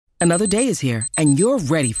Another day is here, and you're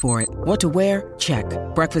ready for it. What to wear? Check.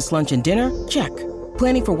 Breakfast, lunch, and dinner? Check.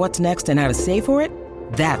 Planning for what's next and how to save for it?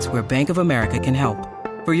 That's where Bank of America can help.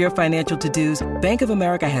 For your financial to-dos, Bank of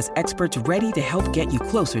America has experts ready to help get you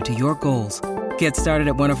closer to your goals. Get started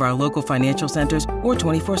at one of our local financial centers or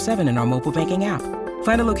 24/7 in our mobile banking app.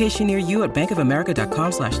 Find a location near you at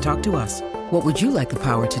bankofamerica.com/talktous. What would you like the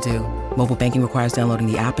power to do? Mobile banking requires downloading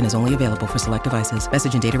the app and is only available for select devices.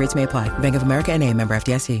 Message and data rates may apply. Bank of America N.A., member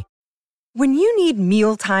FDIC. When you need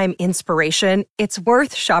mealtime inspiration, it's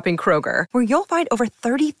worth shopping Kroger, where you'll find over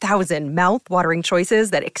 30,000 mouth-watering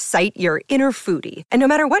choices that excite your inner foodie. And no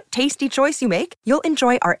matter what tasty choice you make, you'll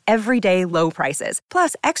enjoy our everyday low prices,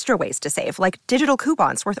 plus extra ways to save, like digital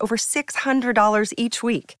coupons worth over $600 each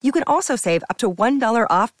week. You can also save up to $1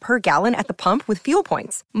 off per gallon at the pump with fuel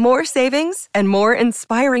points. More savings and more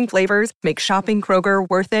inspiring flavors make shopping Kroger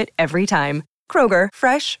worth it every time. Kroger,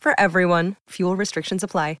 fresh for everyone. Fuel restrictions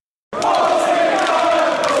apply.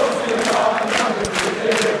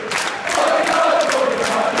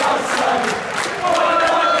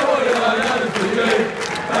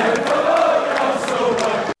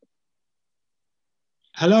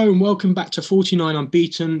 Hello and welcome back to 49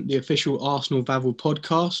 Unbeaten, the official Arsenal Vavel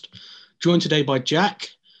podcast. Joined today by Jack,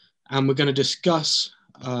 and we're going to discuss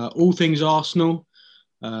all things Arsenal,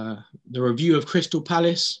 the review of Crystal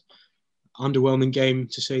Palace, underwhelming game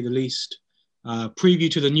to say the least,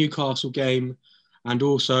 preview to the Newcastle game, and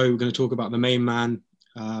also we're going to talk about the main man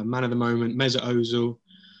of the moment, Mesut Ozil,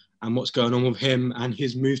 and what's going on with him and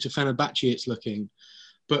his move to Fenerbahce. It's looking,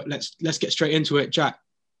 but let's get straight into it. Jack,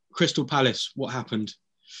 Crystal Palace, what happened?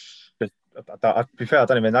 To be fair, I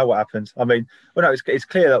don't even know what happened. I mean, well, no, it's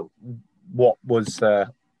clear that what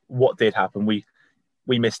did happen. We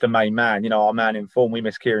missed a main man, our man in form. We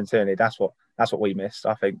missed Kieran Tierney. That's what we missed,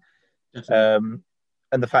 I think. And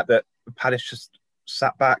the fact that Palace just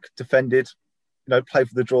sat back, defended, played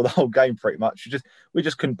for the draw the whole game pretty much. We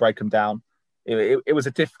just couldn't break them down. It was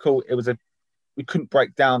we couldn't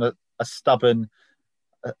break down a stubborn.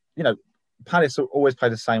 Palace always play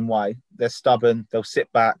the same way. They're stubborn. They'll sit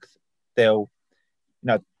back. They'll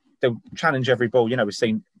challenge every ball. We've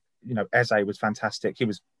seen, Eze was fantastic. He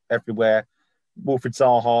was everywhere. Wilfried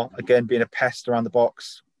Zaha, again, being a pest around the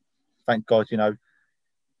box. Thank God,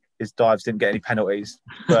 his dives didn't get any penalties.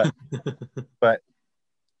 But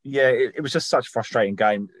yeah, it was just such a frustrating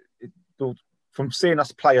game. From seeing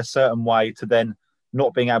us play a certain way to then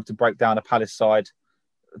not being able to break down a Palace side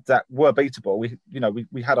that were beatable. We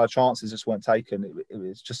had our chances, just weren't taken. It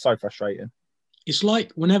was just so frustrating. It's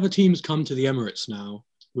like whenever teams come to the Emirates now,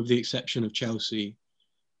 with the exception of Chelsea,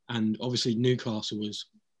 and obviously Newcastle was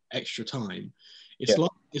extra time.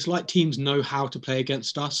 It's like teams know how to play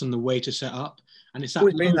against us and the way to set up, and it's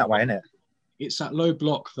always been that way, isn't it? It's that low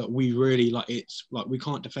block that we really like. It's like we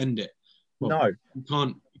can't defend it. No, we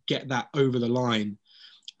can't get that over the line,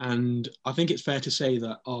 and I think it's fair to say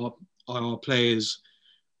that our players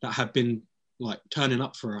that have been like turning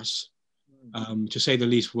up for us, to say the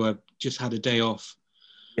least, were just had a day off.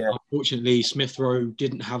 Yeah. Unfortunately, Smith Rowe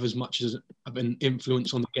didn't have as much of an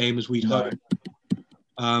influence on the game as we'd hoped.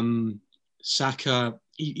 Saka,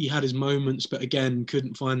 he had his moments, but again,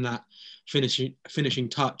 couldn't find that finishing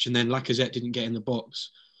touch. And then Lacazette didn't get in the box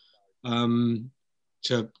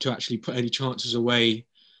to actually put any chances away.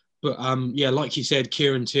 But like you said,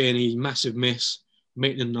 Kieran Tierney, massive miss.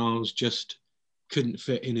 Maitland-Niles just couldn't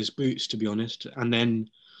fit in his boots, to be honest. And then,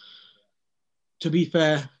 to be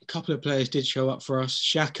fair, a couple of players did show up for us.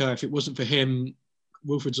 Xhaka, if it wasn't for him,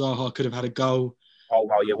 Wilfried Zaha could have had a goal. Oh,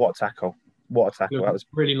 wow, yeah, what a tackle. What a tackle. That was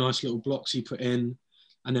really nice little blocks he put in.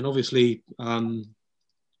 And then obviously, Bernd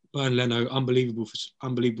Leno, unbelievable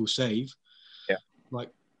save. Yeah.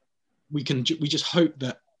 We just hope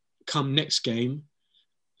that come next game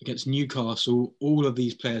against Newcastle, all of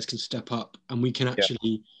these players can step up and we can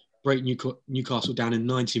actually break Newcastle down in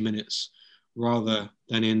 90 minutes rather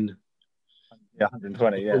than in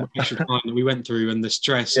 120. Yeah, extra time that we went through and the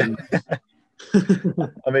stress. And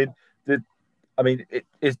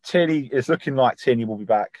Tierney is looking like Tierney will be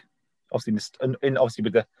back. Obviously,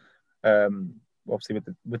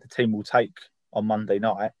 with the team we'll take on Monday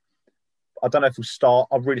night. I don't know if he'll start.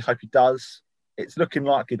 I really hope he does. It's looking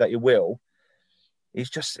likely that he will.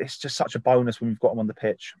 It's just such a bonus when we've got him on the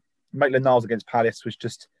pitch. Maitland-Niles against Palace was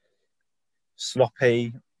just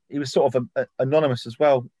sloppy. He was sort of anonymous as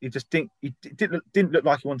well. He just didn't look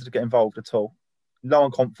like he wanted to get involved at all. Low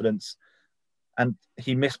on confidence, and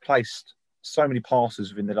he misplaced so many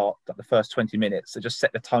passes within the first 20 minutes that just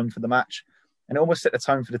set the tone for the match, and it almost set the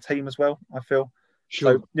tone for the team as well, I feel.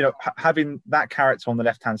 Sure. So having that character on the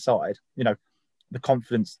left hand side, the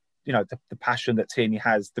confidence the passion that Tierney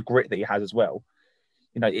has, the grit that he has as well.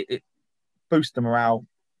 It boosts the morale.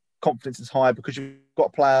 Confidence is high because you've got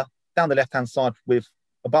a player down the left-hand side with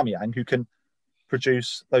Aubameyang who can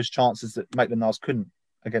produce those chances that Maitland-Niles couldn't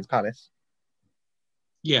against Palace.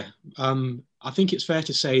 Yeah, I think it's fair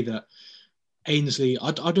to say that Ainsley,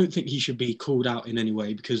 I don't think he should be called out in any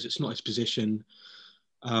way because it's not his position.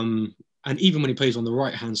 And even when he plays on the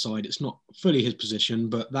right-hand side, it's not fully his position,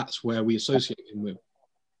 but that's where we associate him with.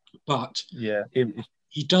 But yeah,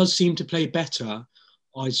 he does seem to play better,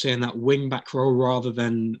 I'd say, in that wing-back role rather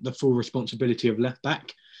than the full responsibility of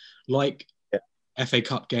left-back. Like FA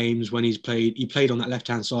Cup games when he played on that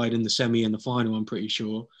left-hand side in the semi and the final, I'm pretty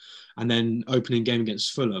sure. And then opening game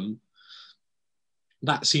against Fulham.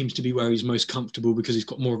 That seems to be where he's most comfortable because he's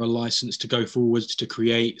got more of a license to go forwards, to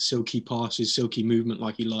create silky passes, silky movement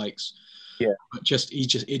like he likes. Yeah. But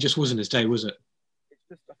it just wasn't his day, was it?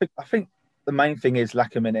 I think the main thing is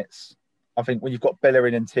lack of minutes. I think when you've got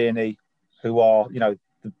Bellerin and Tierney, who are,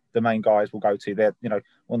 the main guys we'll go to, they're, one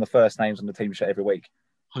of the first names on the team sheet every week.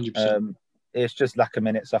 100%. It's just lack of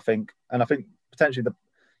minutes, I think. And I think potentially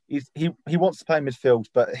he wants to play in midfield,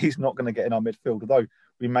 but he's not going to get in our midfield. Although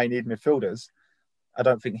we may need midfielders, I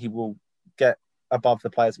don't think he will get above the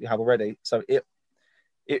players we have already. So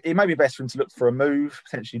it may be best for him to look for a move,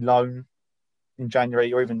 potentially loan in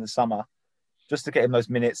January or even in the summer, just to get him those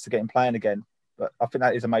minutes, to get him playing again. But I think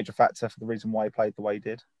that is a major factor for the reason why he played the way he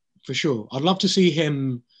did. For sure. I'd love to see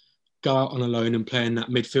him go out on a loan and play in that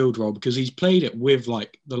midfield role because he's played it with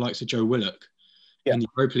the likes of Joe Willock in the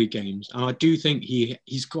Europa League games. And I do think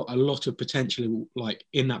he's got a lot of potential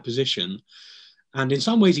in that position. And in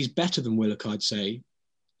some ways he's better than Willock, I'd say.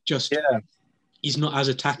 He's not as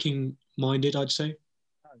attacking minded, I'd say.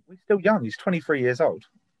 He's still young. He's 23 years old,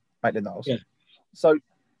 Maitland-Niles. Yeah. So,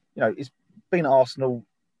 he's been at Arsenal,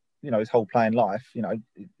 his whole playing life, he's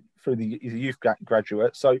a youth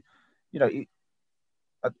graduate. So,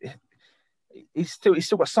 he's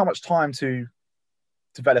still got so much time to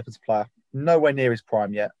develop as a player. Nowhere near his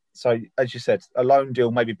prime yet. So, as you said, a loan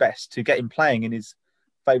deal may be best to get him playing in his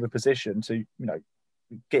favourite position to,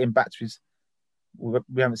 get him back to his.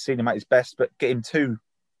 We haven't seen him at his best, but get him to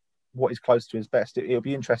what is close to his best. It'll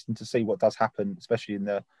be interesting to see what does happen, especially in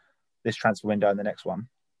this transfer window and the next one.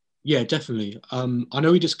 Yeah, definitely. I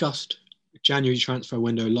know we discussed January transfer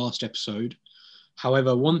window last episode.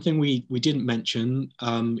 However, one thing we didn't mention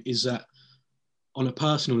is that on a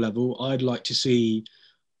personal level, I'd like to see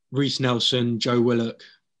Reiss Nelson, Joe Willock,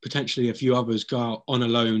 potentially a few others go out on a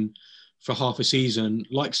loan for half a season,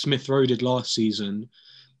 like Smith Rowe did last season,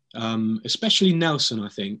 especially Nelson, I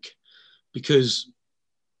think, because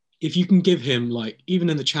if you can give him, even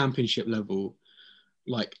in the championship level,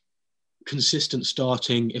 consistent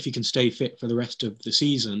starting, if he can stay fit for the rest of the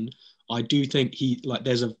season, I do think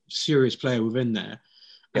there's a serious player within there.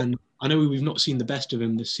 Yep. And I know we've not seen the best of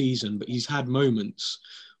him this season, but he's had moments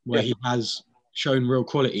where he has shown real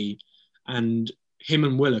quality. And him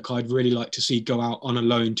and Willock, I'd really like to see go out on a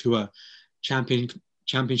loan to a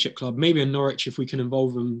championship club. Maybe in Norwich, if we can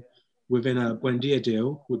involve them within a Buendia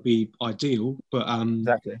deal, would be ideal. But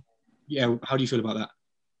exactly. Yeah, how do you feel about that?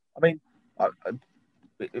 I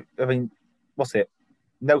mean, what's it?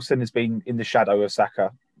 Nelson has been in the shadow of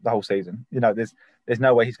Saka the whole season. There's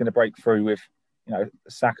no way he's going to break through with,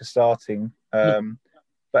 Saka starting. But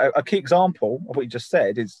a key example of what you just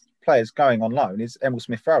said is players going on loan is Emil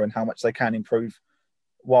Smith-Rowe and how much they can improve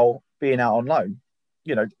while being out on loan.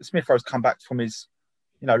 Smith-Rowe's come back from his,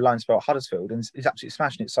 loan spell at Huddersfield and he's absolutely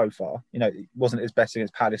smashing it so far. It wasn't his best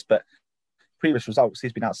against Palace, but previous results,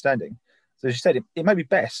 he's been outstanding. So as you said, it may be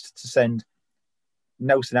best to send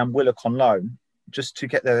Nelson and Willock on loan just to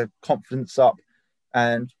get their confidence up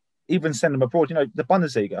and even send them abroad. The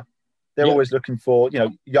Bundesliga, they're always looking for,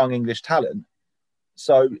 young English talent.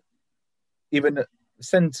 So even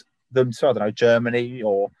send them to, I don't know, Germany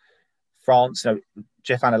or France.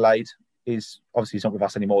 Jeff Analade is obviously he's not with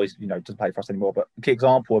us anymore. He's, doesn't play for us anymore. But a key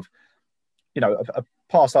example of, a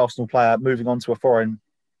past Arsenal player moving on to a foreign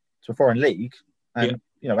league and,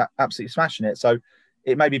 absolutely smashing it. So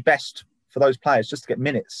it may be best for those players just to get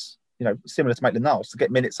minutes, similar to Maitland-Niles, to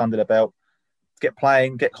get minutes under their belt, to get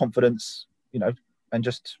playing, get confidence, and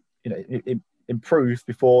just, improve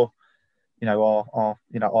before,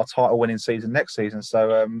 our title winning season next season.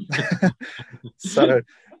 So,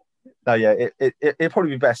 it'd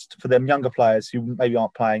probably be best for them younger players who maybe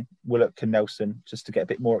aren't playing, Willock and Nelson, just to get a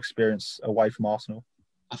bit more experience away from Arsenal.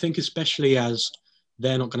 I think especially as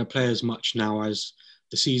they're not going to play as much now as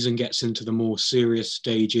the season gets into the more serious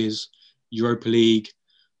stages, Europa League,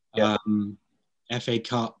 FA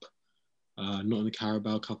Cup, not in the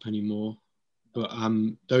Carabao Cup anymore. but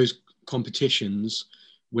those competitions,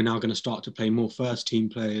 we're now going to start to play more first team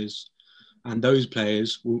players, and those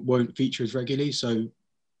players won't feature as regularly. So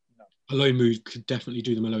a loan move could definitely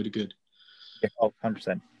do them a load of good. Yeah,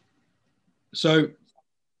 100%. So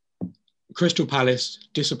Crystal Palace,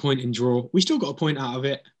 disappointing draw. We still got a point out of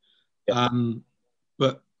it,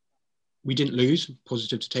 but we didn't lose.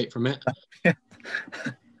 Positive to take from it.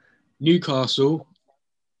 Newcastle,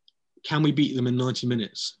 can we beat them in 90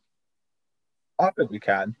 minutes? I think we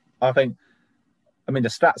can. I mean, the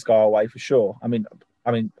stats go our way for sure. I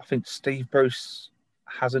think Steve Bruce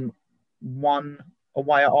hasn't won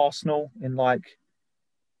away at Arsenal in I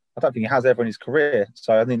don't think he has ever in his career.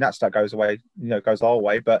 So I think that stat goes away, goes our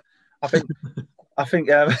way. But I think, I think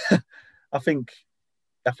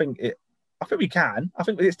we can. I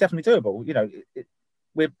think it's definitely doable.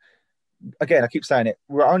 I keep saying it.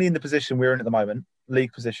 We're only in the position we're in at the moment.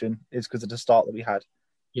 League position is because of the start that we had.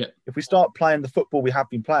 Yeah. If we start playing the football we have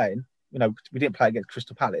been playing, we didn't play against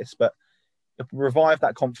Crystal Palace, but if we revive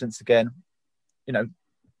that confidence again,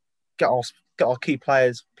 get our key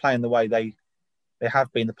players playing the way they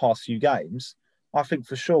have been the past few games, I think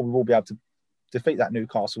for sure we will be able to defeat that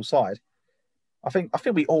Newcastle side. I think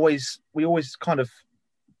we always kind of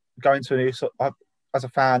go into as a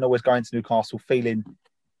fan, always going to Newcastle feeling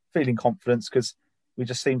confidence because we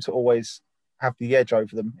just seem to always have the edge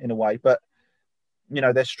over them in a way. But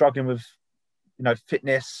they're struggling with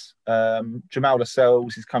fitness. Jamal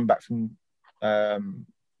Lascelles is coming back from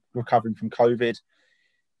recovering from COVID.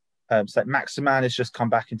 So Maximan has just come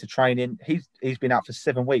back into training. He's been out for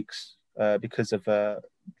 7 weeks because of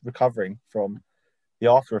recovering from the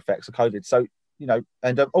after effects of COVID. So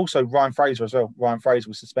and also Ryan Fraser as well. Ryan Fraser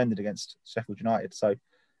was suspended against Sheffield United. So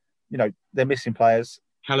they're missing players.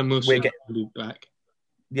 Callum Wilson will be back.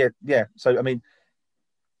 Yeah. So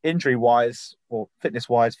injury wise or fitness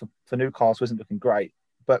wise for Newcastle isn't looking great.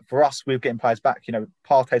 But for us, we're getting players back.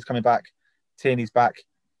 Partey's coming back, Tierney's back,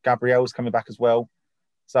 Gabriel's coming back as well.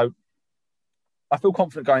 So I feel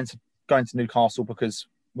confident going to Newcastle because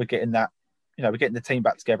we're getting that. We're getting the team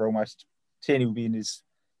back together almost. Tierney will be in his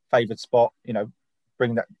favoured spot.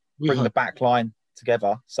 Bring the back line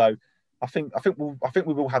together. So I think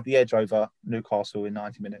we will have the edge over Newcastle in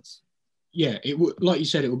 90 minutes. Yeah, like you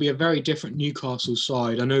said, it will be a very different Newcastle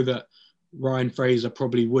side. I know that Ryan Fraser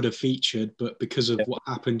probably would have featured, but because of what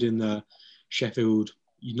happened in the Sheffield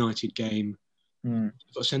United game, he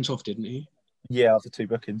got sent off, didn't he? Yeah, after 2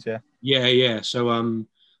 bookings, yeah. Yeah. So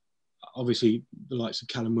obviously the likes of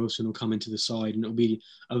Callum Wilson will come into the side, and it'll be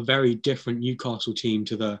a very different Newcastle team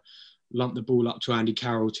to the lump the ball up to Andy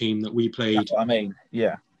Carroll team that we played. That's what I mean,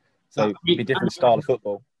 yeah. So it'll be a different style of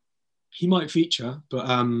football. He might feature, but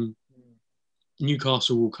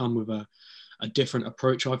Newcastle will come with a different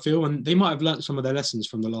approach, I feel, and they might have learnt some of their lessons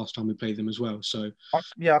from the last time we played them as well. So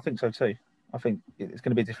I think so too. I think it's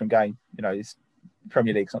going to be a different game. It's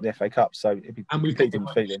Premier League, it's not the FA Cup, so it'd be completely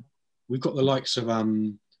different feeling. We've got the likes of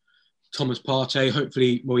Thomas Partey.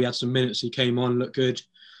 Hopefully, he had some minutes. He came on, looked good.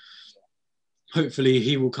 Hopefully,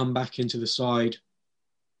 he will come back into the side,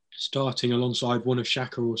 starting alongside one of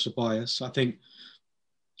Xhaka or Ceballos.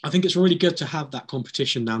 I think it's really good to have that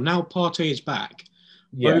competition now. Now Partey is back.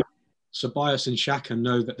 Yeah. Both Ceballos and Xhaka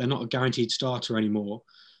know that they're not a guaranteed starter anymore.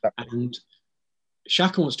 And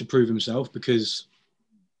Xhaka wants to prove himself because,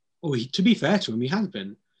 to be fair to him, he has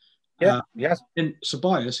been. Yeah, yes. And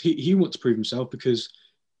Ceballos, he wants to prove himself because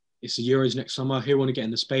it's the Euros next summer. He'll want to get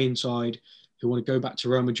in the Spain side. He'll want to go back to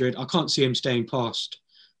Real Madrid. I can't see him staying past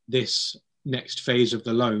this next phase of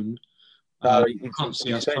the loan. I can't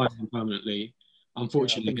see us signing him permanently.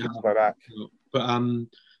 Unfortunately, but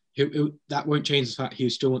that won't change the fact he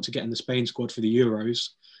still wants to get in the Spain squad for the Euros,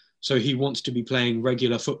 so he wants to be playing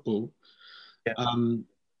regular football. Yeah.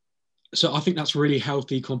 So I think that's really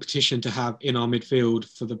healthy competition to have in our midfield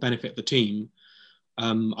for the benefit of the team.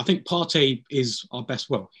 I think Partey is our best.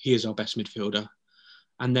 Well, he is our best midfielder,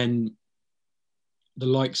 and then the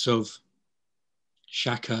likes of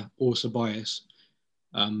Xhaka or Ceballos.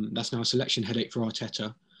 That's now a selection headache for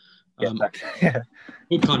Arteta.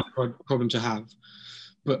 Good kind of problem to have.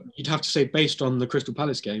 But you'd have to say, based on the Crystal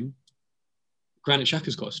Palace game, Granit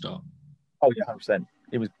Xhaka's got to start. Oh, yeah, 100%.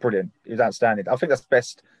 It was brilliant. It was outstanding. I think that's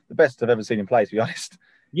the best I've ever seen him play, to be honest.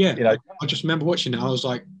 Yeah. I just remember watching it. I was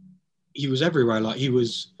like, he was everywhere. Like, he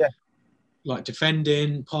was like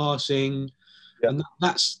defending, passing. Yeah. And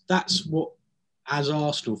that's what, as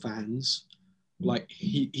Arsenal fans, like,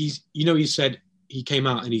 he's he said, he came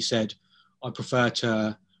out and he said, I prefer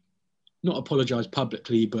to not apologise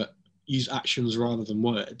publicly, but use actions rather than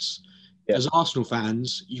words. Yeah. As Arsenal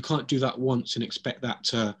fans, you can't do that once and expect that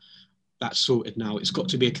to that's sorted now. It's got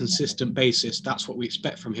to be a consistent basis. That's what we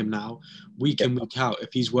expect from him now, week in, week out,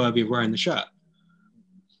 if he's worthy of wearing the shirt.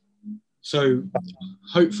 So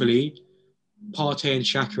hopefully Partey and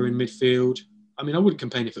Xhaka in midfield. I mean, I wouldn't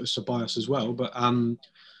complain if it was Ceballos as well, but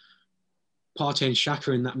Partey and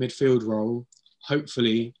Xhaka in that midfield role,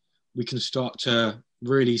 hopefully we can start to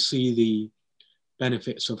really see the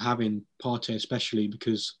benefits of having Partey, especially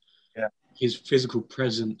because his physical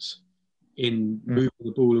presence in moving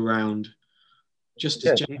the ball around, just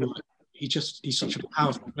as general, he's such a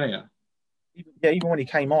powerful player. Yeah, even when he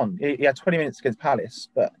came on, he had 20 minutes against Palace,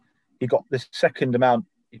 but he got the second amount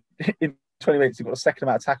in 20 minutes. He got the second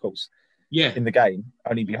amount of tackles in the game,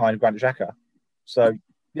 only behind Granit Xhaka. So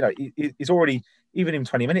he's already, even in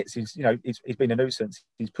 20 minutes, he's been a nuisance.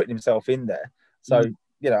 He's putting himself in there. So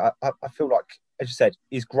I feel like, as you said,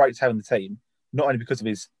 he's great to have in the team, not only because of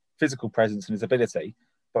his physical presence and his ability,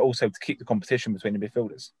 but also to keep the competition between the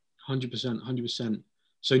midfielders. 100%.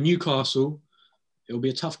 So Newcastle, it'll be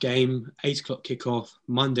a tough game. 8:00 kickoff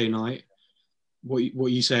Monday night. What are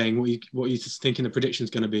you saying? What are you thinking the prediction's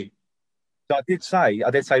going to be? So I did say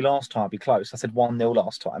last time it'd be close. I said 1-0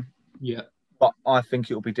 last time. Yeah. But I think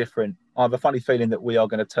it will be different. I have a funny feeling that we are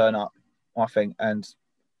going to turn up, I think, and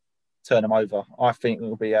turn them over. I think it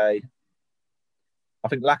will be I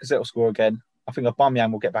think Lacazette will score again. I think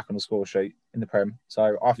Aubameyang will get back on the score sheet in the Prem.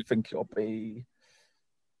 So I think it'll be,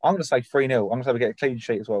 I'm going to say 3-0. I'm going to say we get a clean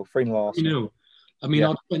sheet as well. 3-0 Arsenal. 3-0. I mean,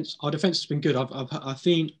 our defense has been good. I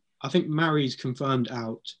think Mary's confirmed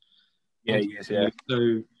out. Yeah, he is, yeah.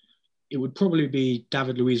 So it would probably be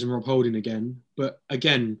David Luiz and Rob Holding again. But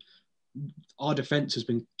again, our defence has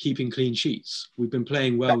been keeping clean sheets. We've been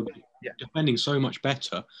playing well, defending so much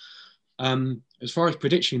better. As far as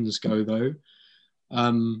predictions go, though,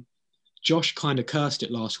 Josh kind of cursed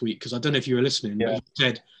it last week because I don't know if you were listening. Yeah. But he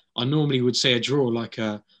said, I normally would say a draw like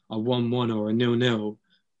a 1-1 or a 0-0.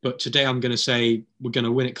 But today I'm going to say we're going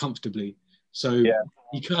to win it comfortably. So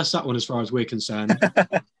he cursed that one as far as we're concerned.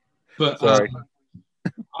 But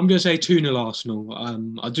I'm going to say 2-0 Arsenal.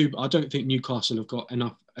 I don't think Newcastle have got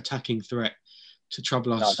enough attacking threat to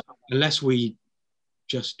trouble us unless we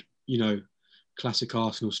just, classic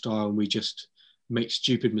Arsenal style and we just make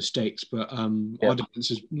stupid mistakes. But our defence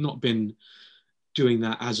has not been doing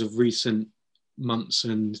that as of recent months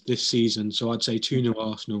and this season. So I'd say 2-0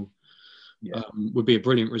 Arsenal would be a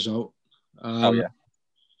brilliant result.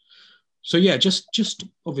 So just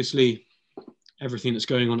obviously everything that's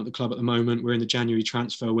going on at the club at the moment. We're in the January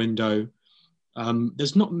transfer window.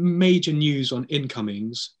 There's not major news on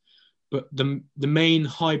incomings, but the main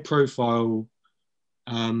high profile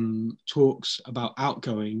talks about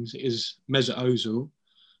outgoings is Mesut Ozil.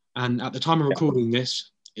 And at the time of recording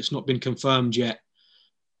this, it's not been confirmed yet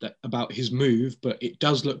about his move, but it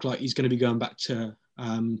does look like he's going to be going back to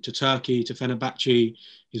Turkey, to Fenerbahce,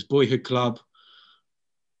 his boyhood club.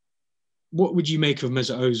 What would you make of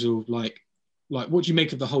Mesut Ozil? Like, what do you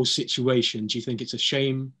make of the whole situation? Do you think it's a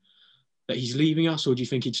shame that he's leaving us, or do you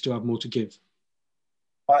think he'd still have more to give?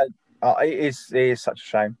 It is such a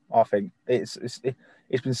shame. I think it's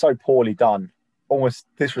been so poorly done, almost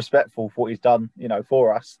disrespectful for what he's done,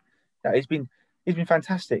 for us. He's been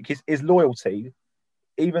fantastic. His loyalty,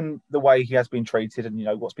 even the way he has been treated, and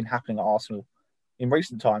what's been happening at Arsenal in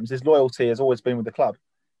recent times, his loyalty has always been with the club.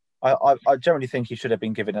 I generally think he should have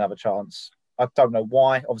been given another chance. I don't know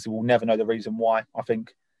why. Obviously, we'll never know the reason why, I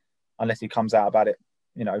think, unless he comes out about it,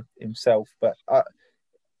 himself. But I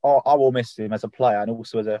will miss him as a player and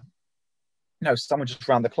also as a, someone just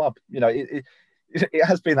around the club. It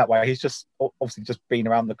has been that way. He's just obviously just been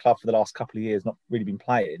around the club for the last couple of years, not really been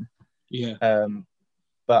playing. Yeah.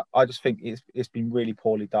 But I just think it's been really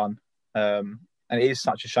poorly done. And it is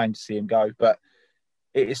such a shame to see him go. But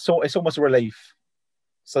it's almost a relief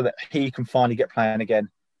so that he can finally get playing again.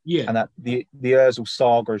 Yeah. And that the Ozil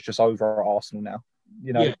saga is just over at Arsenal now.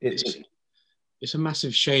 It's a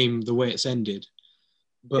massive shame the way it's ended.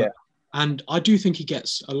 But and I do think he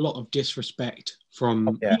gets a lot of disrespect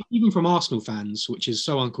from even from Arsenal fans, which is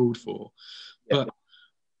so uncalled for. But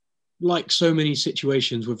like so many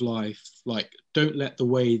situations with life, don't let the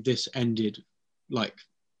way this ended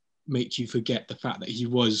make you forget the fact that he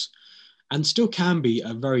was and still can be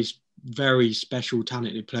a very, very special,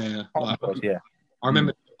 talented player. I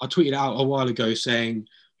remember I tweeted out a while ago saying,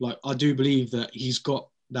 I do believe that he's got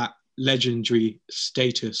that legendary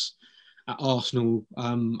status at Arsenal.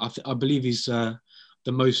 I believe he's the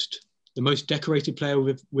most decorated player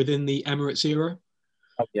within the Emirates era.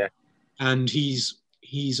 Oh yeah, and he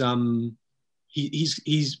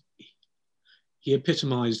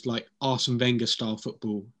epitomised Arsene Wenger style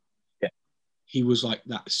football. Yeah, he was like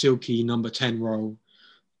that silky number 10 role.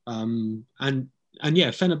 And yeah,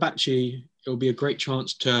 Fenerbahce, it'll be a great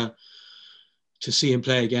chance to see him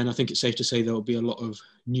play again. I think it's safe to say there will be a lot of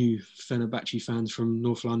new Fenerbahce fans from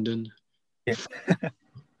North London. Yeah.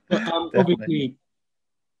 But obviously,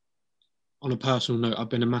 on a personal note, I've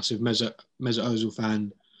been a massive Mesut Ozil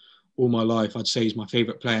fan all my life. I'd say he's my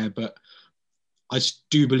favourite player, but I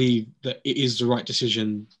do believe that it is the right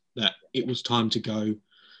decision, that it was time to go,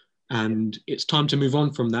 and it's time to move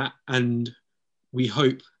on from that. And we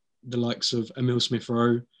hope the likes of Emil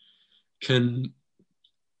Smith-Rowe can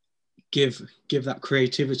give that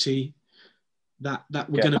creativity that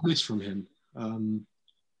we're going to miss from him.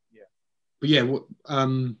 But yeah,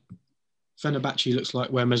 Fenerbahce looks like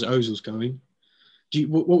where Mesut Ozil's going.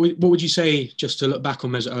 What would you say, just to look back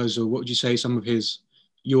on Mesut Ozil, what would you say some of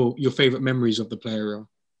your favourite memories of the player are?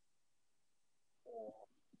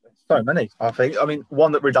 So many, I think. I mean,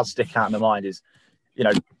 one that really does stick out in my mind is,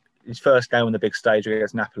 his first game on the big stage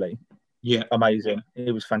against Napoli. Yeah. Amazing.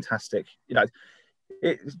 It was fantastic.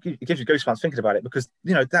 It gives you goosebumps thinking about it, because,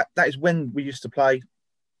 that is when we used to play,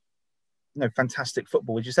 fantastic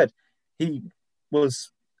football. As you said, he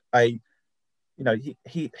was him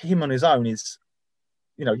on his own is,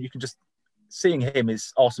 you can just, seeing him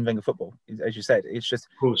is Arsene Wenger football. As you said, it's just,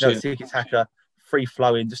 tiki-taka,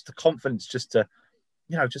 free-flowing, just the confidence, just to,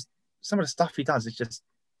 just some of the stuff he does is just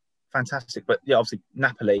fantastic. But yeah, obviously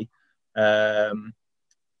Napoli.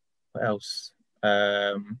 What else?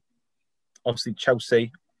 Obviously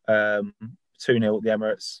Chelsea, 2-0 at the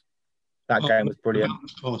Emirates. That game was brilliant. That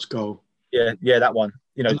was class goal. Yeah, that one.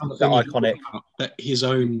 That iconic. That his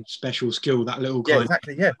own special skill, that little guy. Yeah,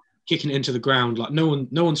 exactly. Yeah, kicking it into the ground like no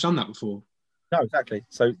one's done that before. No, exactly.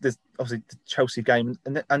 So there's obviously the Chelsea game,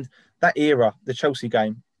 and that era, the Chelsea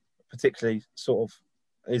game, particularly, sort of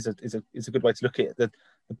is a good way to look at it. The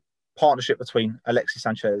partnership between Alexis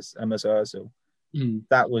Sanchez and Mesut Ozil.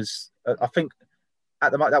 That was, I think,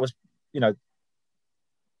 at the moment, that was,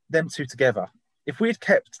 them two together. If we had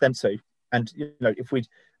kept them two, and if we'd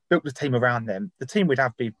built the team around them, the team would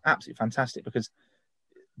have been absolutely fantastic, because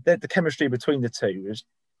the chemistry between the two was,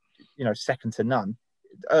 second to none.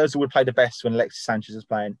 Ozil would play the best when Alexis Sanchez was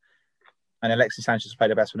playing, and Alexis Sanchez would play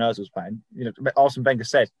the best when Ozil was playing. Arsene Wenger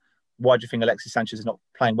said, "Why do you think Alexis Sanchez is not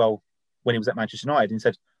playing well when he was at Manchester United?" And he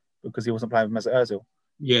said, "Because he wasn't playing with Mesut Ozil."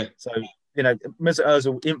 Yeah. So Mesut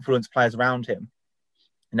Ozil influenced players around him.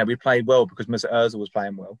 We played well because Mesut Ozil was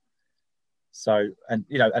playing well. So, and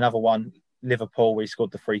another one, Liverpool, where he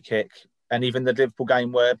scored the free kick, and even the Liverpool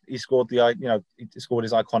game where he scored he scored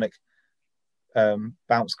his iconic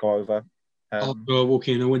bounce goal over.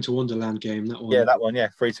 Walking in a Winter Wonderland game, that one. Yeah, that one. Yeah,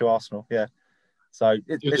 3-2 Arsenal. Yeah. So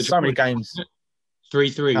there's so many games.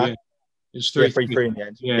 3-3. Yeah, it's 3-3 in the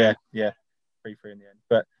end. Yeah. 3-3 in the end.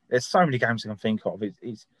 But there's so many games I can think of.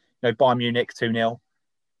 It's Bayern Munich 2-0.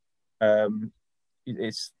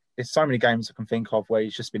 It's so many games I can think of where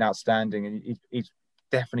he's just been outstanding, and he's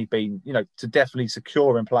definitely been, to definitely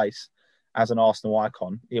secure in place as an Arsenal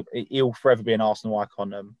icon. He'll forever be an Arsenal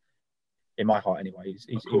icon. In my heart, anyway.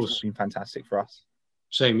 He's been fantastic for us.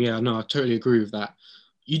 Same, yeah. No, I totally agree with that.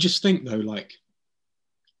 You just think, though, like,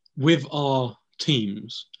 with our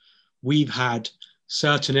teams, we've had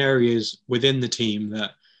certain areas within the team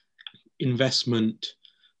that investment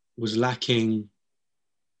was lacking.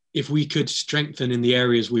 If we could strengthen in the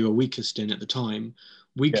areas we were weakest in at the time,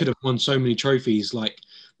 we could have won so many trophies. Like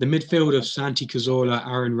the midfield of Santi Cazorla,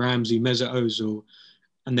 Aaron Ramsey, Mesut Ozil,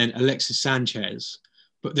 and then Alexis Sanchez.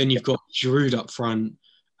 But then you've got Giroud up front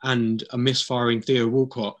and a misfiring Theo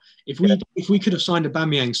Walcott. If we could have signed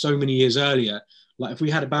Aubameyang so many years earlier, like if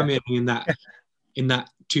we had Aubameyang in that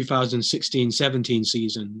 2016-17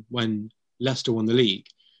 season when Leicester won the league,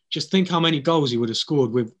 just think how many goals he would have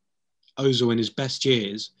scored with Ozil in his best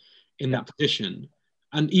years in that position.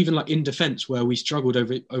 And even like in defence, where we struggled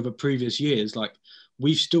over previous years, like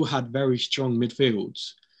we've still had very strong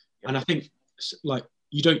midfields. And I think like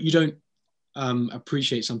you don't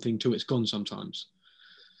appreciate something till it's gone sometimes.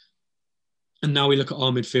 And now we look at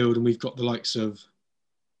our midfield and we've got the likes of,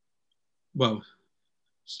 well,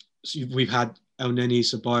 we've had Elneny,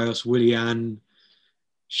 Ceballos, Willian,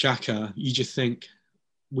 Xhaka. You just think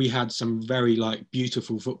we had some very like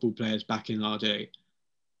beautiful football players back in our day.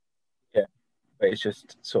 Yeah, but it's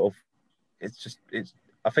just sort of,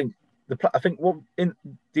 I think what in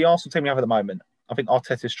the Arsenal team we have at the moment, I think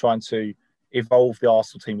Arteta is trying to evolve the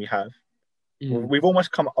Arsenal team we have. We've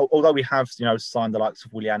almost come, although we have, signed the likes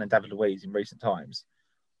of Willian and David Luiz in recent times,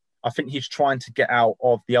 I think he's trying to get out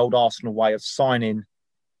of the old Arsenal way of signing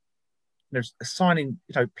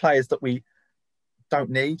players that we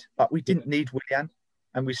don't need. Like we didn't need Willian.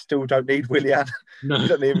 and we still don't need Willian. No. We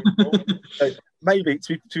don't need him. So maybe,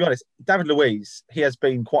 to be honest, David Luiz, he has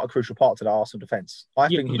been quite a crucial part to the Arsenal defence. I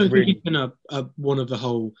think he's really been one of the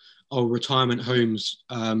whole retirement homes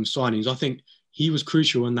signings. I think he was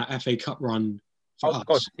crucial in that FA Cup run for us.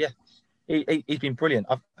 God, yeah. He's been brilliant.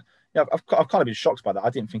 I've kind of been shocked by that. I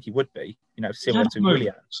didn't think he would be, similar to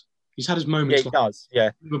Willian. He's had his moments. Yeah, he does.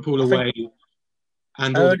 Yeah, Liverpool away,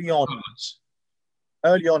 and early on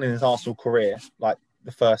in his Arsenal career, like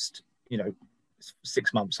the first,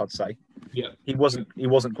 6 months, I'd say. Yeah, he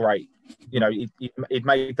wasn't great. He'd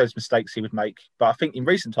made those mistakes he would make, but I think in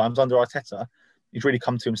recent times under Arteta, he's really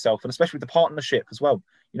come to himself, and especially with the partnership as well.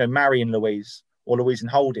 Marrying Luiz or Luiz and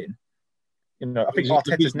Holding. I think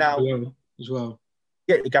Arteta's now as well.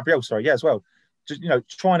 Yeah, Gabriel, sorry, yeah, as well. Just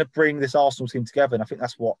trying to bring this Arsenal team together, and I think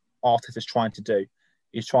that's what Arteta's trying to do.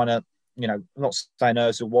 He's trying to, I'm not saying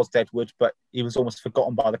Ozil was Deadwood, but he was almost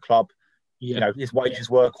forgotten by the club. Yeah. His wages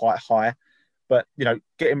were quite high, but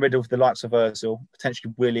getting rid of the likes of Ozil,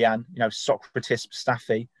 potentially Willian, Socrates,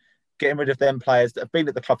 Mustafi, getting rid of them players that have been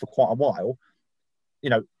at the club for quite a while.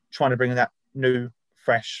 Trying to bring in that new,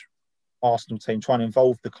 fresh Arsenal team, trying to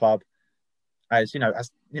involve the club as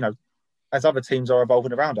other teams are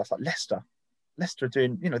evolving around us, like Leicester. Leicester are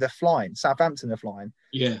doing, they're flying. Southampton are flying.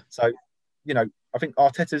 Yeah. So, I think I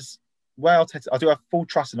do have full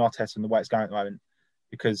trust in Arteta and the way it's going at the moment,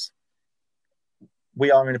 because we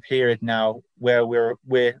are in a period now where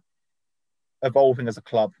we're evolving as a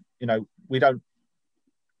club. We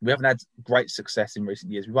haven't had great success in recent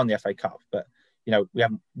years. We won the FA Cup, but we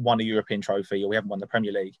haven't won a European trophy, or we haven't won the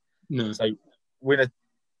Premier League. No. So we're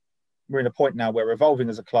in a point now where we're evolving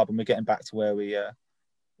as a club, and we're getting back to where we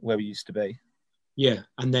used to be. Yeah,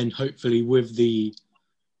 and then hopefully with the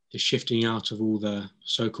shifting out of all the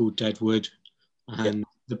so-called deadwood and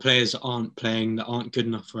the players that aren't playing, that aren't good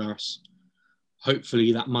enough for us,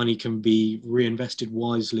 hopefully that money can be reinvested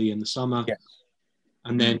wisely in the summer. Yeah.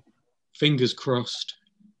 And then fingers crossed,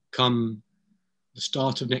 come the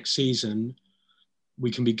start of next season,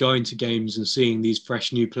 we can be going to games and seeing these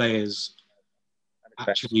fresh new players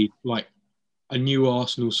actually like a new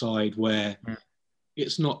Arsenal side where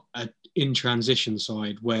it's not a in transition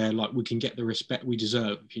side where like we can get the respect we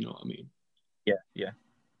deserve, if you know what I mean.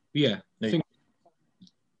 Yeah.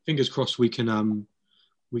 Fingers crossed we can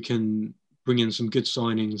bring in some good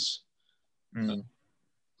signings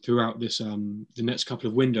throughout this the next couple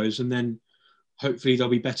of windows, and then hopefully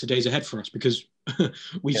there'll be better days ahead for us, because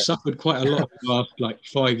we've suffered quite a lot in the last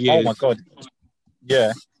 5 years. Oh my god,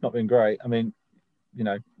 it's not been great. I mean,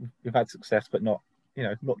 we've had success, but not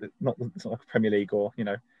not like a Premier League or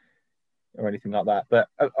or anything like that. But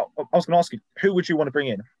I was going to ask you, who would you want to bring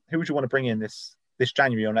in? Who would you want to bring in this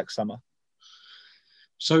January or next summer?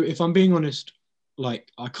 So if I'm being honest, I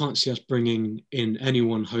can't see us bringing in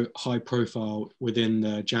anyone high profile within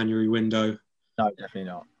the January window. No, definitely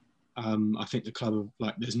not. I think the club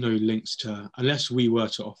there's no links to, unless we were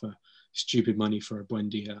to offer stupid money for a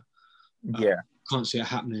Buendia. Can't see it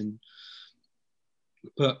happening.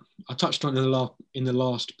 But I touched on it in the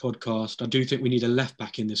last podcast. I do think we need a left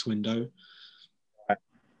back in this window. Right.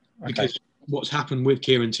 Okay. Because what's happened with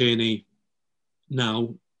Kieran Tierney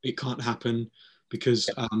now, it can't happen because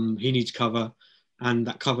he needs cover, and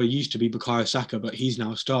that cover used to be Bukayo Saka, but he's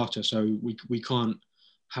now a starter, so we can't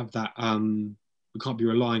have that. We can't be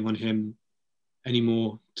relying on him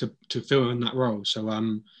anymore to fill in that role. So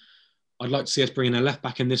I'd like to see us bring in a left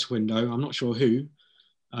back in this window. I'm not sure who,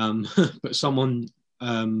 but someone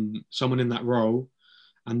in that role,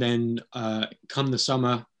 and then come the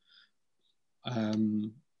summer,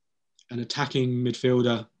 an attacking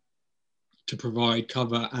midfielder to provide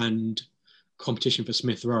cover and competition for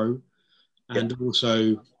Smith Rowe, and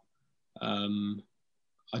also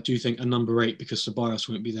I do think a number 8, because Ceballos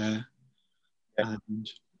won't be there. And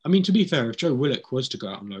I mean, to be fair, if Joe Willock was to go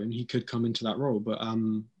out on loan, he could come into that role. But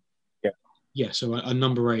so a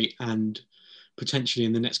number 8, and potentially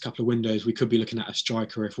in the next couple of windows, we could be looking at a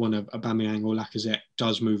striker if one of Aubameyang or Lacazette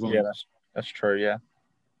does move on. Yeah, that's true. Yeah.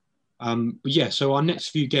 So our next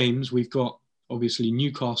few games, we've got obviously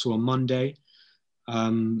Newcastle on Monday.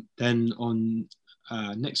 Then on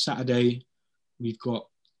next Saturday, we've got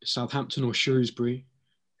Southampton or Shrewsbury.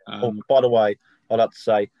 By the way, I'd like to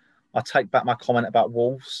say, I take back my comment about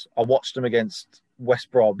Wolves. I watched them against West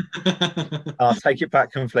Brom. And I'll take it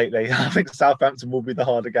back completely. I think Southampton will be the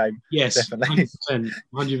harder game. Yes, definitely.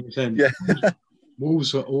 100%. Yeah.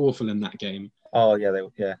 Wolves were awful in that game. Oh, yeah, they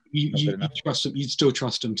were. Yeah. You trust them, you'd still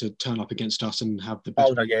trust them to turn up against us and have the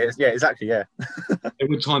best. Oh, no, yeah, exactly, yeah. They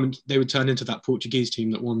would turn into that Portuguese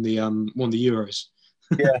team that won the Euros.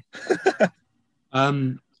 Yeah.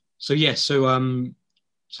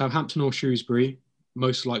 Southampton or Shrewsbury.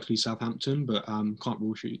 Most likely Southampton, but can't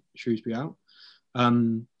rule Shrewsbury out.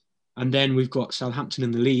 And then we've got Southampton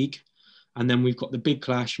in the league. And then we've got the big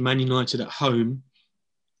clash, Man United at home,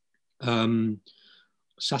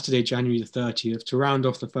 Saturday, January the 30th, to round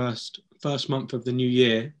off the first month of the new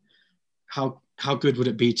year. How good would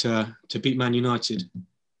it be to beat Man United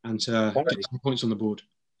and to get some points on the board?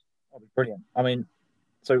 That'd be brilliant. I mean,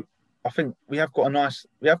 so I think we have kind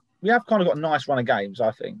of got a nice run of games,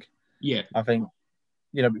 I think. Yeah. I think,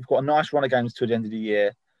 we've got a nice run of games to the end of the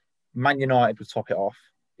year. Man United would top it off.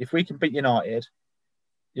 If we can beat United,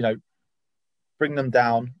 bring them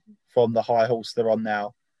down from the high horse they're on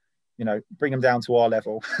now, bring them down to our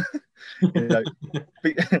level,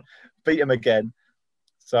 beat them again.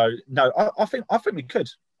 So, no, I think we could.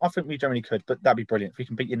 I think we generally could, but that'd be brilliant. If we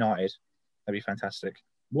can beat United, that'd be fantastic.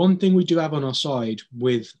 One thing we do have on our side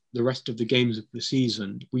with the rest of the games of the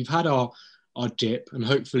season, we've had our dip, and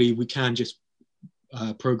hopefully we can just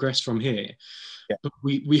progress from here. Yeah. But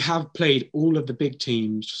we have played all of the big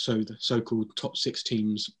teams, so the so-called top 6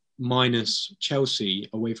 teams, minus Chelsea,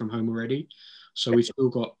 away from home already. So we've still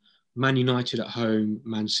got Man United at home,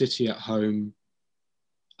 Man City at home,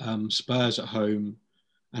 Spurs at home,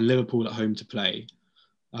 and Liverpool at home to play.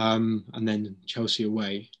 And then Chelsea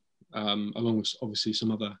away, along with obviously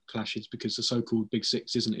some other clashes, because the so-called Big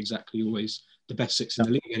Six isn't exactly always the best 6 in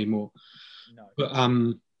the league anymore. No. But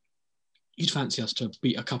you'd fancy us to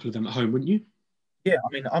beat a couple of them at home, wouldn't you? Yeah, I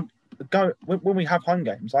mean, when we have home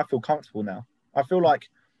games, I feel comfortable now. I feel like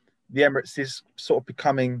the Emirates is sort of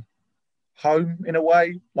becoming home in a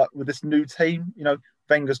way, like with this new team.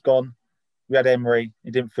 Wenger's gone. We had Emery.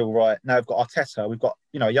 It didn't feel right. Now we've got Arteta. We've got,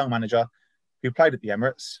 a young manager who played at the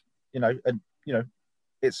Emirates, and,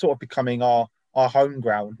 it's sort of becoming our home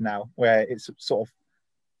ground now, where it's sort of,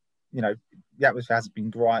 the atmosphere hasn't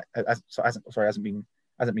been great.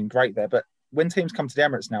 Hasn't been great there. But when teams come to the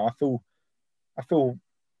Emirates now, I feel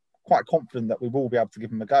quite confident that we will be able to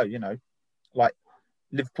give them a go. Like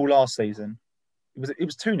Liverpool last season, it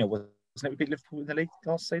was 2-0, wasn't it? We beat Liverpool in the league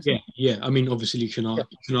last season. Yeah. I mean, obviously you can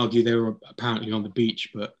argue they were apparently on the beach,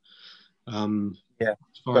 but yeah.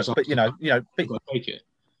 As far as beat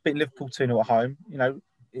Liverpool 2-0 at home.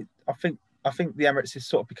 I think the Emirates is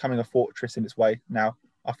sort of becoming a fortress in its way now.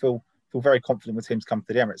 I feel very confident when teams come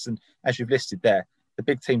to the Emirates, and as you've listed there, the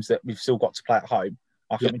big teams that we've still got to play at home,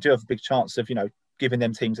 I think we do have a big chance of giving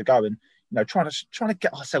them teams a go and trying to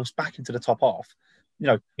get ourselves back into the top half.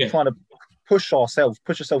 Trying to push ourselves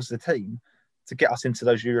as a team to get us into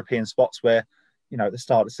those European spots where, at the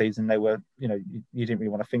start of the season, they were, you didn't really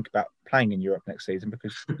want to think about playing in Europe next season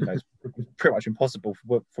because, it's pretty much impossible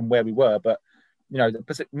from where we were. But,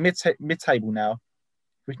 mid-table now,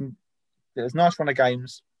 there's a nice run of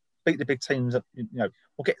games, beat the big teams, we'll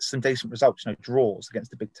get some decent results, draws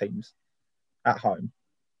against the big teams at home.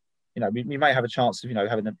 We may have a chance of,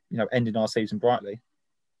 having ending our season brightly.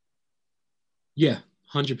 Yeah,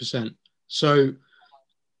 100%. So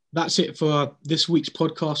that's it for this week's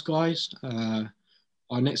podcast, guys.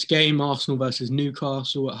 Our next game, Arsenal versus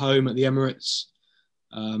Newcastle at home at the Emirates,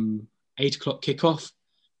 8 o'clock kickoff.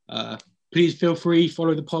 Please feel free,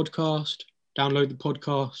 follow the podcast, download the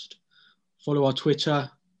podcast, follow our Twitter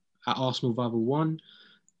at ArsenalVival1,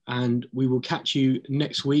 and we will catch you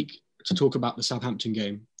next week to talk about the Southampton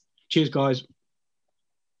game. Cheers, guys.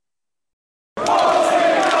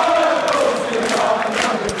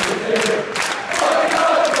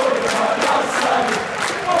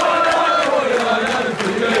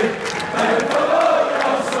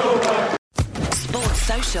 Sports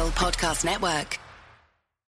Social Podcast Network.